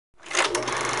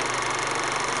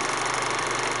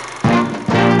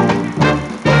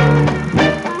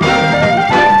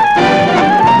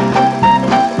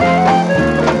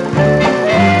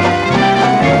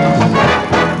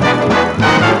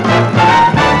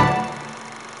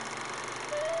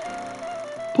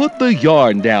Put the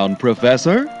yarn down,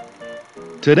 Professor.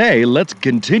 Today, let's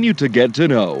continue to get to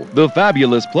know the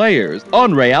fabulous players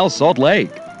on Real Salt Lake.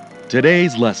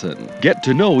 Today's lesson, get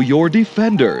to know your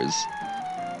defenders.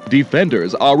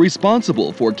 Defenders are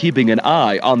responsible for keeping an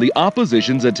eye on the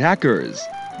opposition's attackers.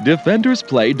 Defenders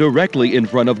play directly in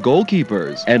front of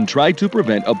goalkeepers and try to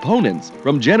prevent opponents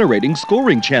from generating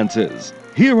scoring chances.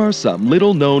 Here are some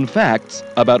little-known facts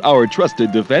about our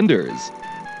trusted defenders.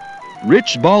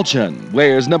 Rich Balchan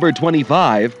wears number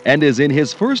 25 and is in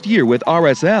his first year with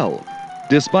RSL.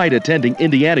 Despite attending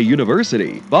Indiana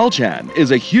University, Balchan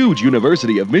is a huge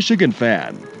University of Michigan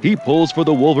fan. He pulls for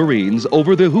the Wolverines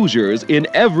over the Hoosiers in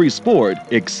every sport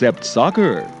except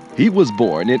soccer. He was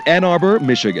born in Ann Arbor,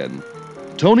 Michigan.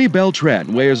 Tony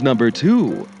Beltran wears number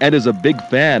 2 and is a big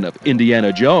fan of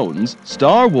Indiana Jones,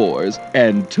 Star Wars,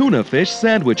 and tuna fish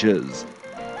sandwiches.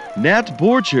 Nat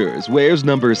Borchers wears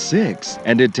number 6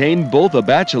 and attained both a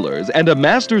bachelor's and a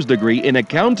master's degree in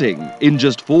accounting in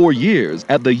just 4 years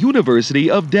at the University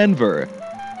of Denver.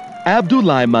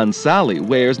 Abdoulaye Mansali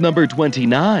wears number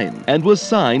 29 and was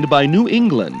signed by New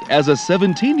England as a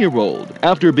 17-year-old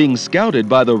after being scouted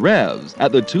by the Revs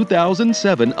at the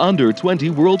 2007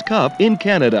 Under-20 World Cup in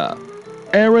Canada.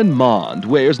 Aaron Mond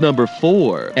wears number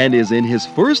 4 and is in his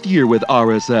first year with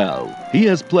RSL. He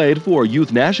has played for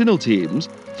youth national teams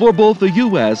for both the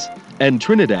U.S. and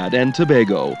Trinidad and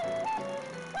Tobago.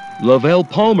 Lavelle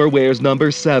Palmer wears number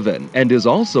 7 and is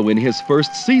also in his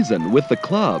first season with the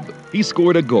club. He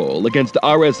scored a goal against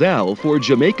RSL for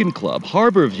Jamaican club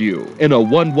Harborview in a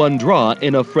 1-1 draw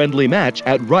in a friendly match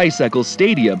at Rice-Eccles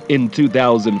Stadium in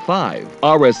 2005,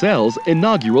 RSL's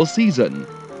inaugural season.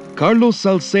 Carlos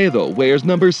Salcedo wears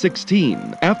number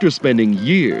 16 after spending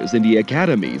years in the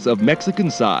academies of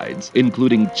Mexican sides,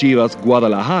 including Chivas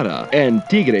Guadalajara and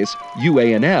Tigres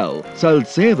UANL.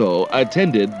 Salcedo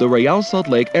attended the Real Salt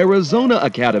Lake, Arizona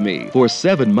Academy for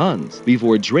 7 months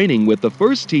before training with the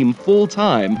first team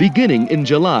full-time beginning in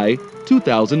July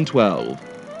 2012.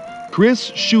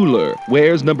 Chris Schuler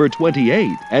wears number 28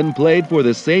 and played for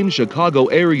the same Chicago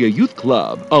area youth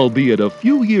club, albeit a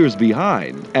few years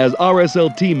behind, as RSL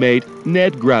teammate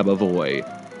Ned Grabavoy.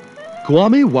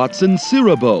 Kwame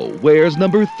Watson-Siriboe wears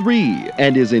number 3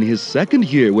 and is in his second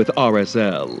year with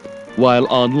RSL. While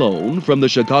on loan from the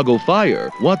Chicago Fire,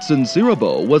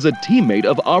 Watson-Siriboe was a teammate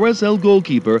of RSL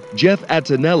goalkeeper Jeff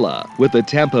Attinella with the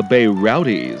Tampa Bay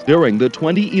Rowdies during the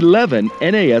 2011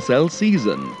 NASL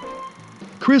season.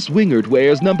 Chris Wingert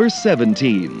wears number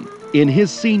 17. In his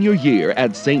senior year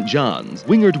at St. John's,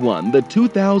 Wingert won the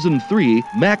 2003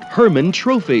 Mac Herman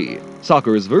Trophy,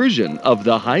 soccer's version of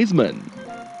the Heisman.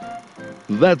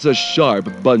 That's a sharp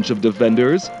bunch of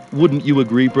defenders, wouldn't you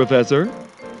agree, Professor?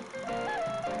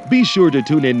 Be sure to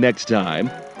tune in next time,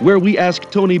 where we ask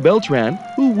Tony Beltran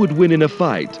who would win in a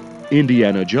fight,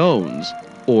 Indiana Jones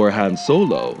or Han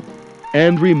Solo.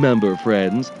 And remember,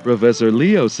 friends, Professor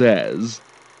Leo says,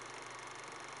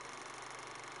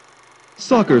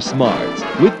 Soccer Smarts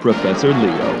with Professor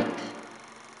Leo.